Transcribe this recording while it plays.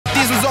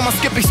Diesen Sommer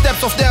skipp ich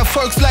Steps auf der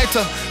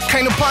Erfolgsleiter.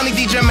 Keine Panik,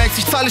 DJ Maxxx,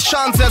 ich zahle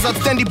Schadensersatz,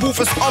 denn die Booth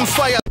ist on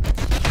fire.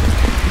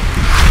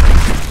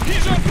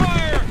 DJ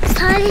Fire!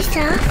 Charlie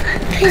Sloth,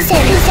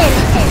 present.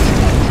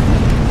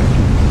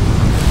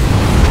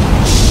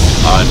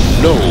 I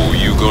know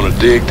you're gonna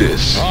dig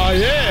this. Oh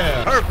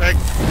yeah! Perfect!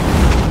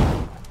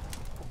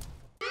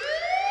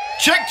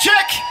 Check,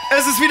 check!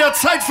 Es ist wieder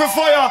Zeit für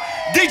Feuer.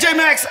 DJ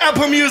Maxxx,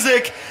 Apple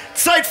Music.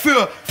 Zeit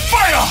für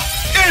Fire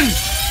in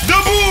the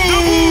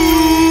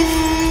Booth!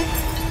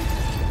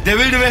 Der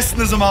wilde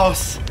Westen ist im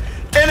Haus.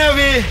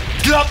 NRW,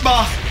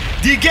 Gladbach,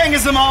 die Gang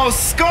ist im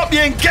Haus.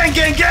 Scorpion, Gang.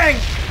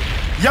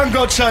 Young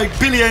Gottschalk,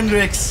 Billy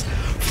Hendrix.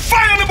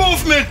 Fire in the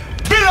Booth mit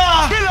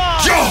Billa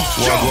Joe!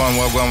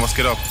 Wagwan, was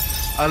geht ab?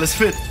 Alles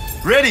fit.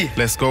 Ready?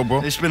 Let's go,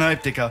 bro. Ich bin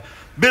Hype, Dicker.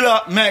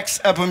 Billa, Maxxx,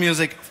 Apple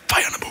Music.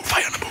 Fire in the Booth,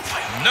 fire in the Booth,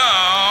 fire. Now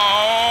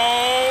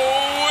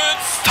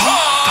it's time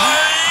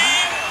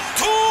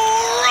to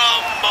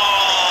rumble!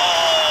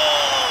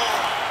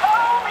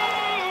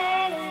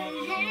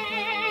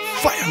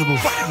 Fire in the Booth,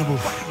 fire in the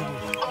Booth, fire in the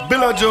Booth.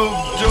 Billa Joe.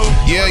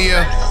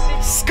 Yeah.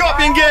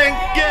 Scorpion Gang.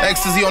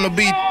 Ecstasy on the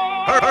beat.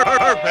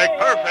 Perfect.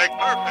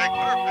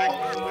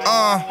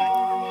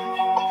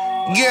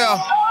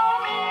 Yeah.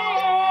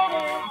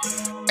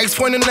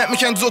 Ex-Freundin nennt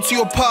mich ein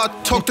Soziopath.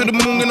 Talk to the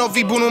moon, genau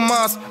wie Bruno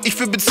Mars. Ich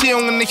will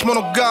Beziehungen, nicht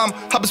monogam.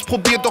 Hab es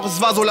probiert, doch es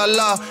war so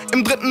lala.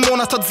 Im 3.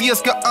 Monat hat sie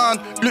es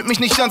geahnt. Lüg mich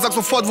nicht an, sag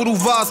sofort, wo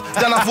du warst.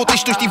 Danach wurde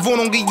ich durch die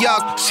Wohnung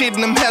gejagt.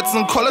 Schäden im Herzen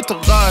und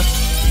Kollateral.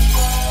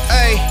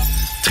 Ey,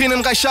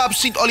 tränenreicher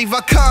Abschied,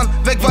 Oliver Kahn.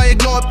 Weg war ihr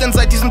Glaub, denn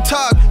seit diesem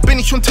Tag bin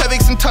ich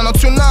unterwegs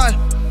international.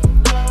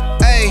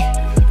 Ey,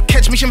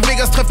 catch mich in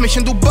Vegas, treff mich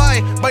in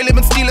Dubai. Bei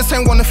Lebensstil ist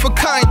ein One of a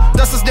Kind.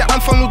 Das ist der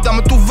Anfang, nur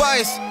damit du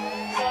weißt.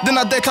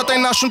 Dinner-Date hat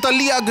ein Arsch- und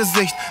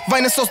Alia-Gesicht.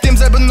 Wein ist aus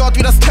demselben Nord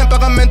wie das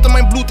Temperament und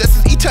mein Blut, es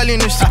ist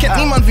italienisch. Sie kennt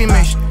niemand wie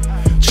mich.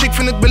 Chick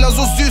findet Billa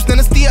so süß, nenn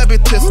es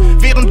Diabetes.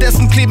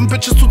 Währenddessen kleben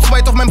Bitches zu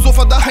zweit auf meinem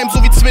Sofa daheim,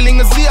 so wie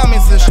Zwillinge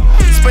siamesisch.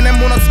 Spend ein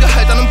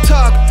Monatsgehalt an einem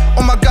Tag.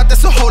 Oh my God,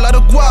 that's a whole lot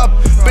of guap.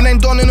 Bin ein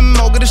Dorn in dem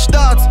Auge des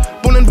Staats.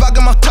 Bullen wahr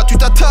gemacht,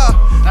 Tatütata.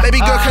 Baby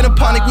girl, keine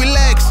Panik,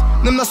 relax.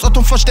 Nimm das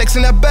Otto und versteck's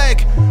in der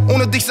Bag.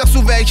 Ohne dich sagst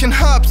du, wer ich in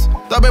hab's.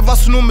 Dabei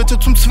warst du nur Mitte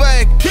zum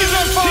Zweck. He's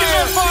on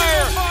fire!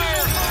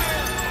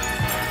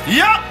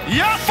 Ja,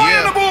 Fire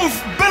in the Booth,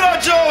 Billa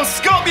Joe,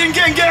 Scorpion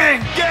Gang.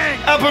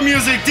 Apple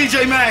Music,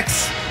 DJ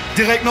Maxxx.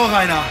 Direkt noch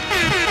einer.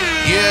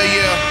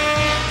 Yeah.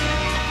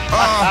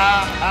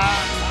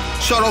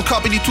 Shoutout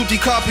Copy, die Tutti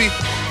Copy.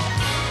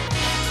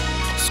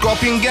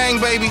 Scorpion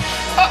Gang, baby.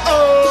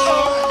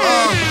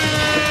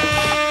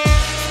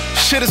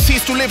 Shit, es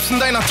hieß, du lebst in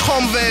deiner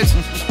Traumwelt.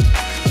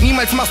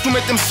 Niemals machst du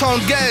mit dem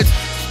Sound Geld.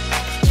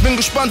 Bin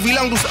gespannt, wie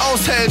lang du's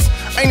aushältst.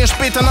 Ein Jahr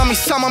später nahm ich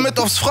Summer mit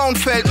aufs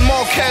Frauenfeld.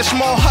 More Cash,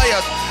 more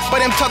hired. Bei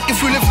dem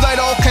Taktgefühl hilft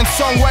leider auch kein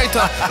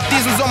Songwriter.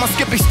 Diesen Sommer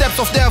skipp ich Steps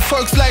auf der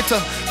Erfolgsleiter.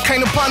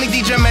 Keine Panik,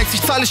 DJ Maxxx,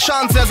 ich zahle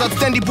Schadensersatz,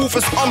 denn die Booth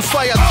ist on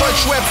fire.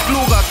 Deutschrap,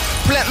 Blurat,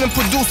 Platinum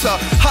Producer.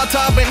 Harte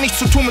Arbeit, nichts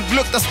zu tun mit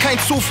Glück, das ist kein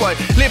Zufall.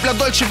 Leb la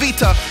Dolce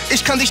Vita,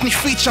 ich kann dich nicht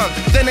featuren,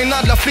 denn ein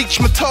Nadler fliegt dich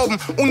mit Tauben.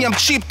 Unjam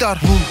Cheapdar.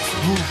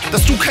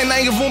 Dass du kein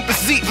eingewohnt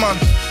bist, sieht man.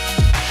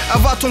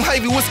 Erwartung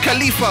high wie Wiz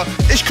Khalifa.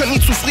 Ich könnte nie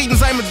zufrieden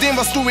sein mit dem,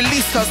 was du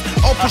released hast.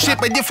 Output steht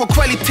bei dir vor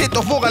Qualität,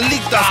 doch woran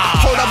liegt das?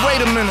 Hold up,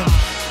 wait a minute.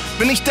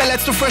 Bin ich der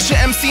letzte frische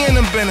MC in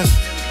dem Business?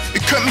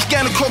 Ihr könnt mich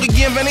gerne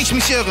korrigieren, wenn ich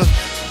mich irre.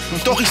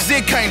 Doch ich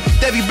seh keinen,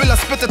 der wie Billa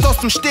spittet aus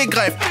dem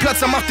Stegreif.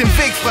 Platzer macht den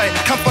Weg frei,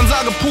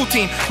 Kampfansage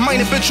Putin.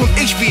 Meine Bitch und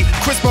ich wie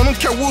Chris Brown und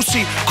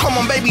Karushi. Come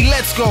on baby,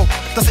 let's go.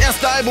 Das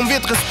erste Album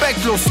wird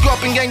respektlos.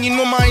 Scorpion Gang, die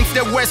Nummer 1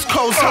 der West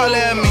Coast. Halle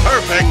at me.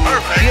 Perfect.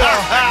 Yeah.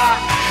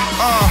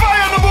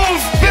 Fire in the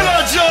Booth,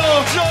 Billa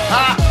Joe.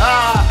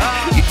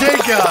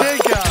 Digga.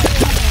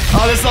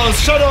 Alles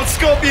aus. Shoutout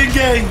Scorpion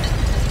Gang.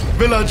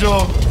 Billa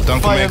Joe.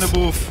 Danke, Fire Max. in the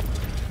Booth.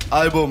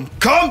 Album.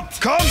 Kommt.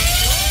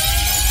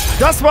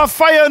 Das war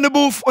Fire in the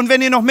Booth. Und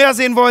wenn ihr noch mehr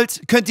sehen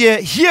wollt, könnt ihr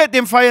hier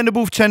dem Fire in the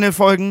Booth Channel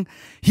folgen.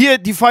 Hier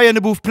die Fire in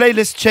the Booth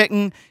Playlist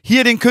checken.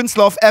 Hier den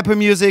Künstler auf Apple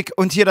Music.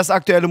 Und hier das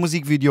aktuelle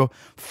Musikvideo.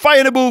 Fire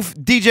in the Booth,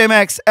 DJ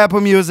Maxxx,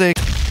 Apple Music.